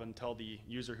the job and tell the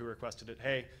user who requested it,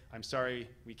 hey, I'm sorry,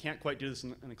 we can't quite do this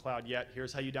in the cloud yet.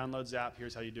 Here's how you download ZAP.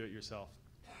 Here's how you do it yourself.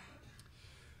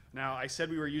 Now, I said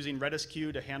we were using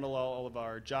Redis to handle all of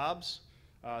our jobs.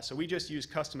 So we just use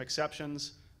custom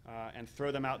exceptions and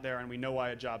throw them out there, and we know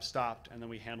why a job stopped, and then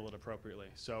we handle it appropriately.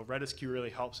 So Redis really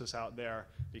helps us out there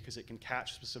because it can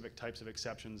catch specific types of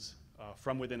exceptions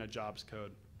from within a job's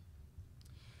code.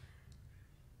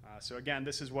 So again,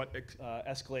 this is what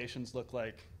escalations look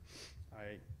like.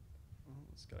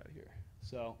 Let's get out of here.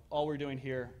 So all we're doing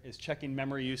here is checking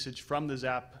memory usage from the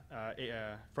ZAP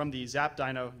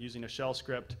dyno using a shell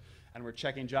script, and we're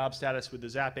checking job status with the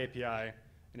ZAP API.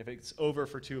 And if it's over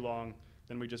for too long,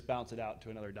 then we just bounce it out to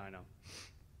another dyno.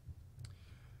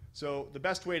 So the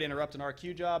best way to interrupt an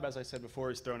RQ job, as I said before,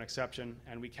 is throw an exception,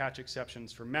 and we catch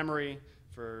exceptions for memory,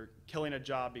 for killing a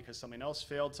job because something else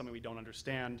failed, something we don't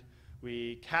understand.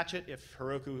 We catch it if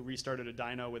Heroku restarted a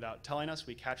dyno without telling us.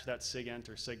 We catch that SIGINT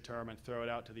or SIGTERM and throw it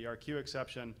out to the RQ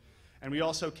exception. And we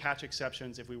also catch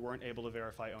exceptions if we weren't able to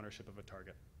verify ownership of a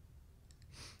target.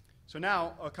 So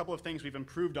now, a couple of things we've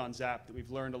improved on ZAP that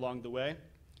we've learned along the way.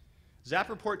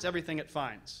 ZAP reports everything it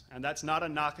finds, and that's not a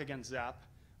knock against ZAP,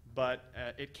 but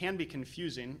it can be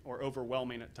confusing or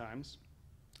overwhelming at times.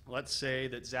 Let's say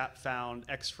that ZAP found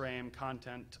X-frame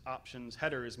content options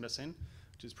header is missing,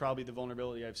 which is probably the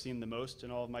vulnerability I've seen the most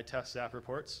in all of my test ZAP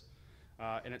reports.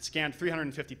 And it scanned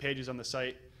 350 pages on the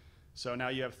site, so now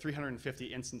you have 350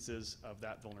 instances of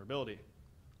that vulnerability.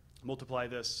 Multiply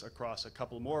this across a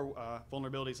couple more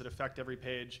vulnerabilities that affect every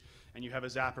page, and you have a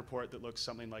ZAP report that looks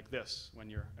something like this when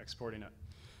you're exporting it.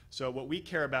 So what we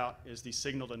care about is the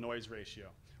signal-to-noise ratio.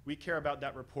 We care about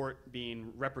that report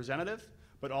being representative,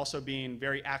 but also being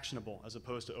very actionable as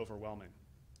opposed to overwhelming.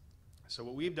 So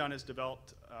what we've done is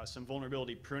developed some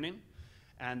vulnerability pruning,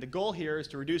 and the goal here is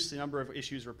to reduce the number of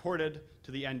issues reported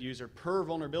to the end user per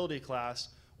vulnerability class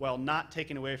while not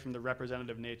taking away from the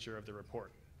representative nature of the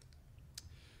report.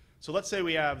 So let's say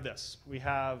we have this. We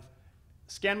have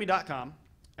scanme.com,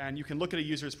 and you can look at a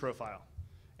user's profile.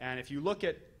 And if you look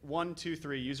at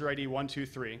 123, user ID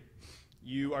 123,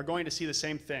 you are going to see the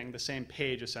same thing, the same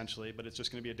page essentially, but it's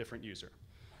just going to be a different user.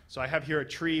 So I have here a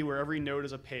tree where every node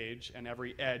is a page and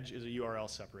every edge is a URL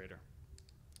separator.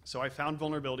 So I found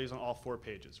vulnerabilities on all 4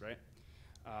 pages, right?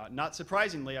 Not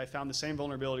surprisingly, I found the same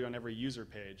vulnerability on every user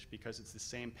page because it's the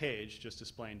same page, just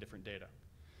displaying different data.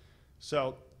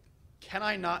 So can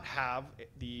I not have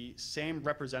the same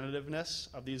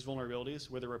representativeness of these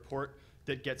vulnerabilities with a report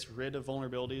that gets rid of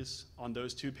vulnerabilities on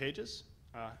those 2 pages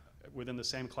within the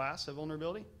same class of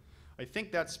vulnerability? I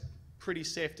think that's pretty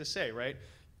safe to say, right?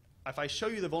 If I show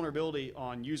you the vulnerability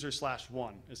on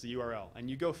user/1 as the URL, and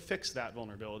you go fix that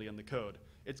vulnerability in the code,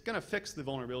 it's going to fix the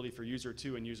vulnerability for user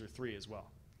 2 and user 3 as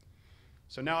well.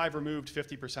 So now I've removed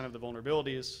 50% of the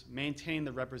vulnerabilities, maintained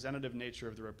the representative nature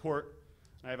of the report,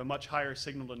 and I have a much higher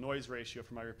signal to noise ratio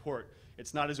for my report.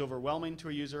 It's not as overwhelming to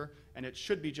a user, and it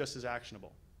should be just as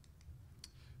actionable.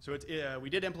 So we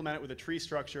did implement it with a tree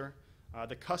structure.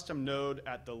 The custom node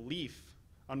at the leaf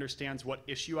understands what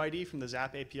issue ID from the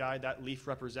ZAP API that leaf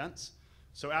represents.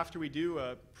 So after we do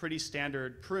a pretty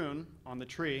standard prune on the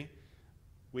tree,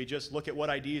 we just look at what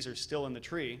IDs are still in the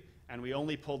tree, and we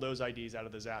only pull those IDs out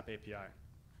of the ZAP API.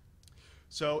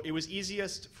 So it was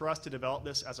easiest for us to develop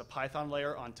this as a Python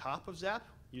layer on top of ZAP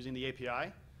using the API.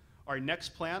 Our next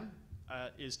plan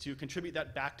is to contribute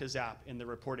that back to ZAP in the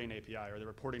reporting API, or the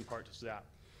reporting part to ZAP.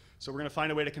 So we're going to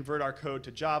find a way to convert our code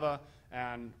to Java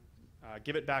and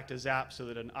give it back to ZAP so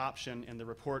that an option in the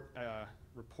report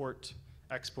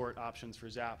export options for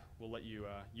ZAP will let you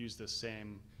use this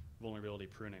same vulnerability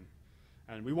pruning.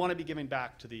 And we want to be giving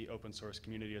back to the open source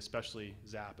community, especially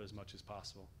ZAP, as much as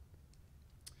possible.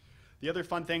 The other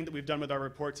fun thing that we've done with our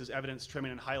reports is evidence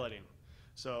trimming and highlighting.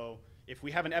 So if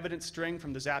we have an evidence string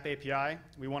from the ZAP API,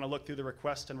 we want to look through the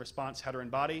request and response header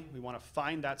and body. We want to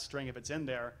find that string if it's in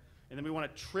there, and then we want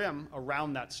to trim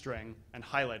around that string and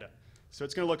highlight it. So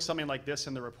it's going to look something like this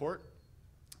in the report.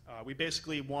 We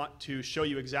basically want to show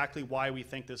you exactly why we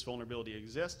think this vulnerability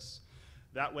exists.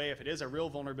 That way, if it is a real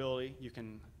vulnerability, you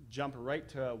can jump right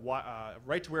to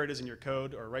where it is in your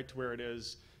code, or right to where it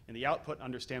is in the output,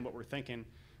 understand what we're thinking,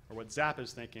 or what ZAP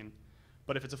is thinking.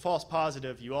 But if it's a false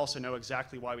positive, you also know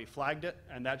exactly why we flagged it,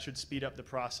 and that should speed up the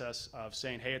process of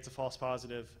saying, hey, it's a false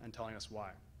positive, and telling us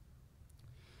why.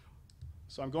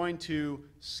 So I'm going to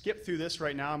skip through this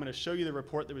right now. I'm going to show you the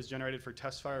report that was generated for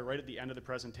Testfire right at the end of the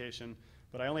presentation,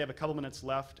 but I only have a couple minutes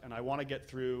left, and I want to get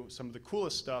through some of the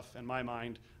coolest stuff in my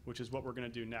mind, which is what we're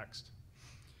going to do next.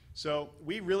 So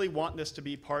we really want this to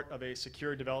be part of a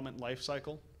secure development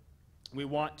lifecycle. We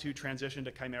want to transition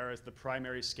to Chimera as the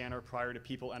primary scanner prior to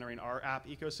people entering our app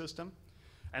ecosystem.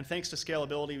 And thanks to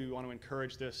scalability, we want to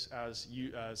encourage this as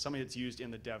something that's used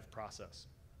in the dev process.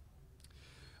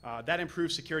 That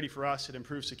improves security for us. It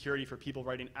improves security for people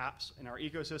writing apps in our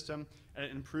ecosystem, and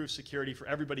it improves security for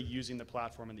everybody using the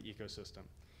platform in the ecosystem.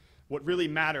 What really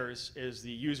matters is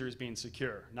the users being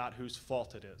secure, not whose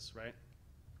fault it is, right?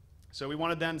 So we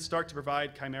want to then start to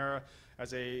provide Chimera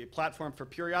as a platform for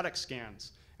periodic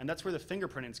scans, and that's where the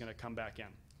fingerprinting is going to come back in.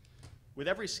 With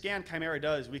every scan Chimera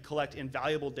does, we collect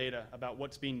invaluable data about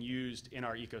what's being used in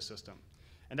our ecosystem.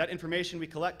 And that information we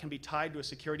collect can be tied to a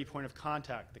security point of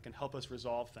contact that can help us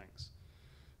resolve things.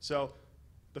 So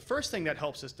the first thing that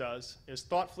helps us does is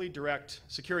thoughtfully direct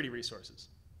security resources.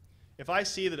 If I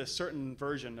see that a certain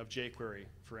version of jQuery,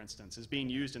 for instance, is being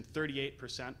used in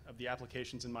 38% of the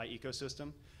applications in my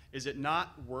ecosystem, is it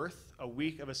not worth a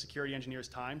week of a security engineer's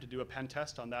time to do a pen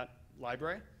test on that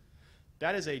library?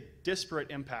 That is a disparate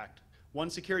impact. One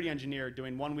security engineer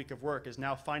doing 1 week of work is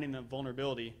now finding a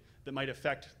vulnerability that might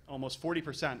affect almost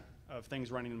 40% of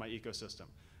things running in my ecosystem.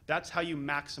 That's how you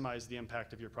maximize the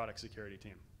impact of your product security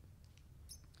team.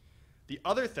 The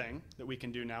other thing that we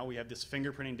can do now, we have this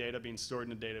fingerprinting data being stored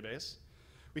in a database.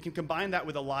 We can combine that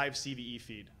with a live CVE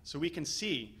feed. So we can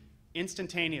see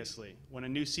instantaneously when a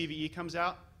new CVE comes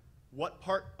out, what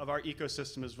part of our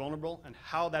ecosystem is vulnerable and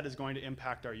how that is going to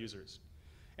impact our users.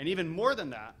 And even more than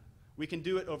that, we can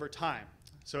do it over time.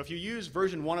 So if you use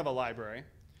version 1 of a library,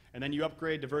 and then you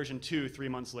upgrade to version 2 3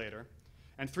 months later,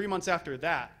 and 3 months after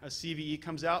that, a CVE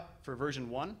comes out for version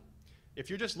 1, if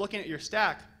you're just looking at your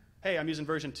stack, hey, I'm using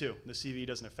version 2, the CVE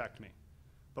doesn't affect me.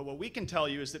 But what we can tell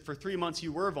you is that for 3 months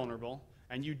you were vulnerable,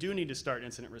 and you do need to start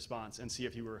incident response and see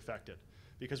if you were affected,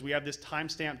 because we have this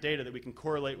timestamp data that we can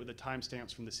correlate with the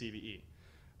timestamps from the CVE.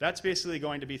 That's basically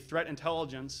going to be threat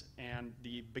intelligence and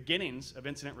the beginnings of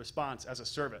incident response as a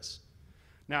service.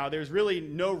 Now, there's really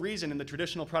no reason in the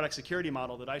traditional product security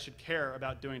model that I should care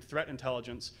about doing threat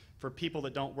intelligence for people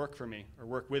that don't work for me or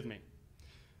work with me.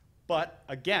 But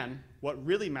again, what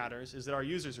really matters is that our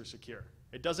users are secure.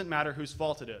 It doesn't matter whose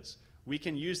fault it is. We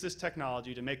can use this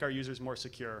technology to make our users more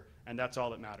secure, and that's all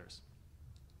that matters.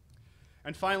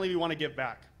 And finally, we want to give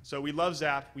back. So we love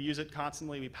ZAP. We use it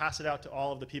constantly. We pass it out to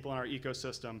all of the people in our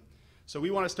ecosystem. So we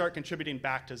want to start contributing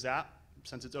back to ZAP,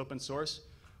 since it's open source.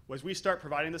 As we start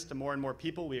providing this to more and more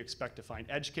people, we expect to find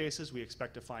edge cases, we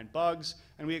expect to find bugs,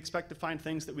 and we expect to find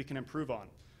things that we can improve on.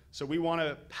 So we want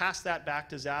to pass that back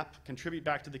to ZAP, contribute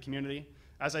back to the community.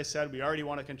 As I said, we already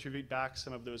want to contribute back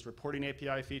some of those reporting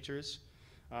API features,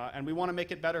 and we want to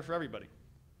make it better for everybody.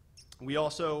 We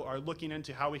also are looking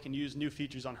into how we can use new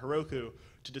features on Heroku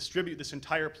to distribute this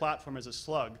entire platform as a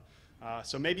slug.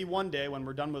 So maybe one day when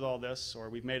we're done with all this, or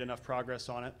we've made enough progress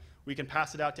on it, we can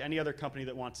pass it out to any other company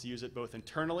that wants to use it both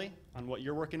internally on what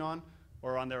you're working on,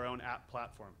 or on their own app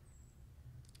platform.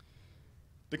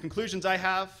 The conclusions I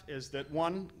have is that,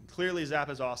 one, clearly ZAP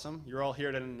is awesome. You're all here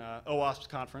at an OWASP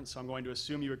conference, so I'm going to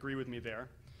assume you agree with me there.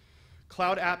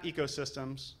 Cloud app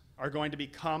ecosystems are going to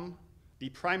become the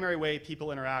primary way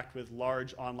people interact with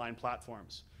large online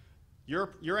platforms.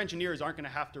 Your engineers aren't going to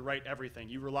have to write everything.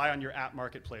 You rely on your app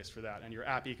marketplace for that and your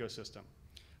app ecosystem.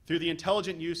 Through the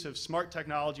intelligent use of smart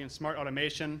technology and smart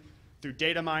automation, through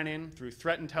data mining, through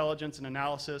threat intelligence and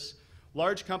analysis,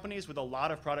 large companies with a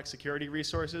lot of product security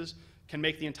resources can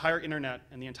make the entire internet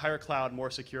and the entire cloud more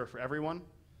secure for everyone.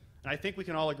 And I think we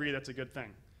can all agree that's a good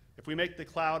thing. If we make the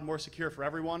cloud more secure for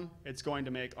everyone, it's going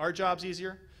to make our jobs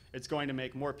easier, it's going to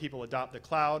make more people adopt the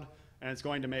cloud, and it's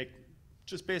going to make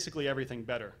just basically everything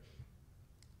better.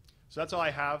 So that's all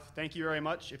I have. Thank you very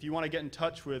much. If you want to get in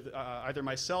touch with either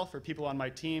myself or people on my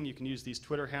team, you can use these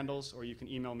Twitter handles, or you can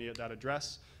email me at that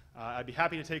address. I'd be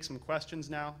happy to take some questions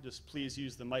now. Just please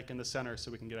use the mic in the center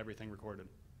so we can get everything recorded.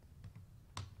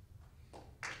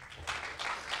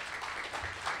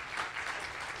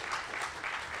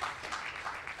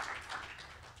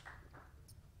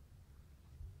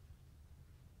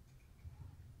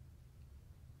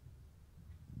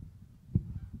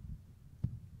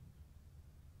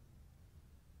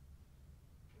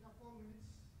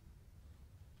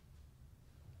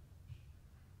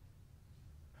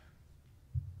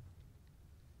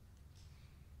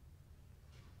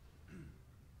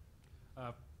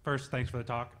 First, thanks for the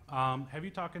talk. Have you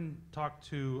talked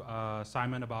to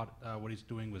Simon about what he's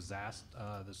doing with ZAST,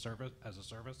 the service as a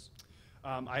service?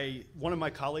 One of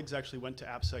my colleagues actually went to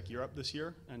AppSec Europe this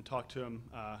year and talked to him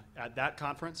at that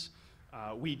conference.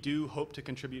 We do hope to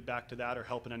contribute back to that or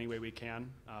help in any way we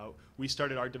can. We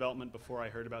started our development before I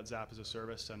heard about ZAP as a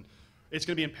service, and it's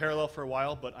going to be in parallel for a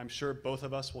while, but I'm sure both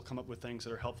of us will come up with things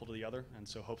that are helpful to the other, and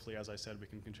so hopefully, as I said, we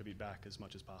can contribute back as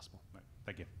much as possible. Right.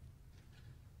 Thank you.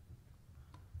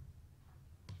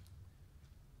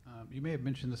 You may have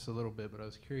mentioned this a little bit, but I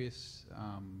was curious,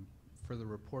 for the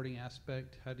reporting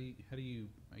aspect, how do you,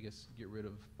 I guess, get rid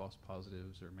of false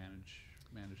positives or manage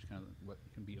kind of what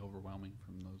can be overwhelming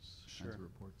from those kinds of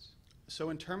reports? So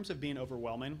in terms of being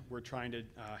overwhelming, we're trying to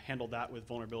handle that with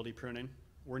vulnerability pruning.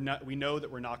 We know that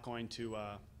we're not going to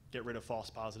get rid of false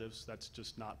positives. That's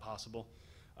just not possible.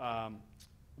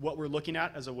 What we're looking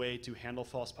at as a way to handle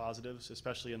false positives,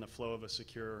 especially in the flow of a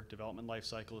secure development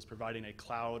lifecycle, is providing a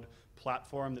cloud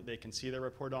platform that they can see their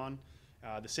report on.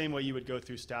 The same way you would go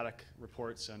through static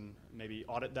reports and maybe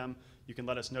audit them, you can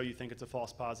let us know you think it's a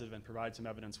false positive and provide some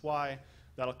evidence why.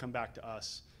 That'll come back to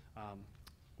us.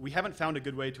 We haven't found a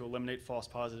good way to eliminate false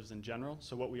positives in general,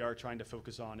 so what we are trying to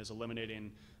focus on is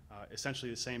eliminating essentially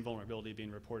the same vulnerability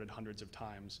being reported hundreds of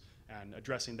times and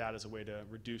addressing that as a way to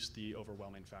reduce the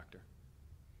overwhelming factor.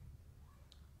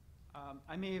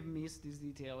 I may have missed these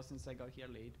details since I got here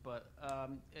late, but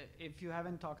if you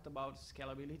haven't talked about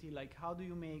scalability, like how do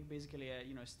you make basically a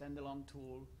standalone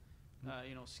tool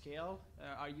scale?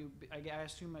 I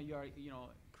assume you are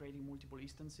creating multiple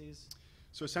instances.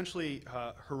 So essentially,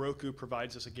 Heroku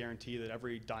provides us a guarantee that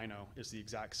every dyno is the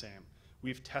exact same.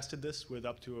 We've tested this with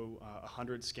up to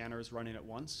 100 scanners running at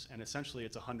once, and essentially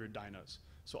it's 100 dynos.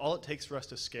 So all it takes for us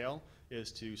to scale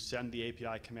is to send the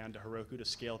API command to Heroku to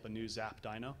scale up a new ZAP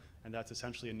dyno, and that's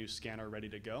essentially a new scanner ready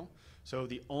to go. So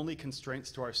the only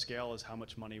constraints to our scale is how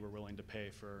much money we're willing to pay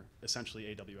for essentially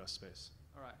AWS space.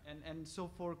 All right, and so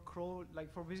for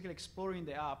for basically exploring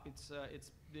the app, it's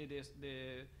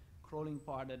the crawling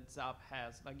part that ZAP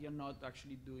has. Like you're not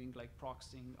actually doing like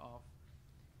proxying of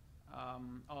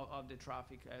the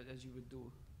traffic as you would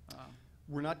do.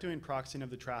 We're not doing proxying of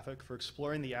the traffic. For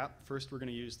exploring the app, first we're going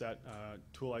to use that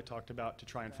tool I talked about to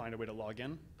try and find a way to log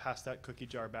in, pass that cookie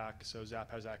jar back so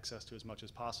ZAP has access to as much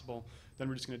as possible. Then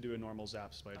we're just going to do a normal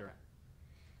ZAP spider. Okay.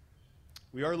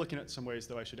 We are looking at some ways,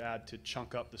 though, I should add, to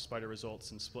chunk up the spider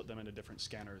results and split them into different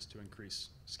scanners to increase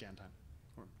scan time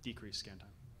or decrease scan time.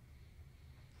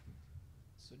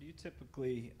 So do you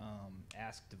typically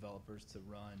ask developers to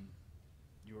run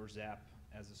your ZAP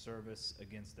as a service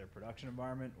against their production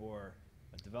environment or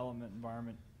a development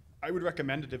environment? I would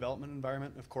recommend a development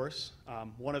environment, of course.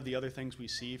 One of the other things we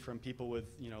see from people with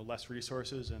less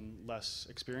resources and less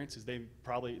experience is I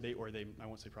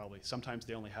won't say probably, sometimes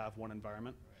they only have one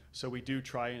environment. Right. So we do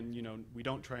try and, we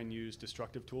don't try and use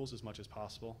destructive tools as much as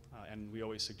possible, and we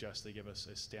always suggest they give us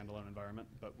a standalone environment,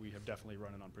 but we have definitely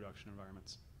run it on production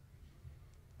environments.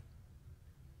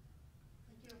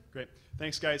 Thank you. Great.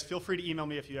 Thanks, guys. Feel free to email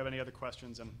me if you have any other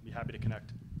questions, and I'd be happy to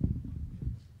connect.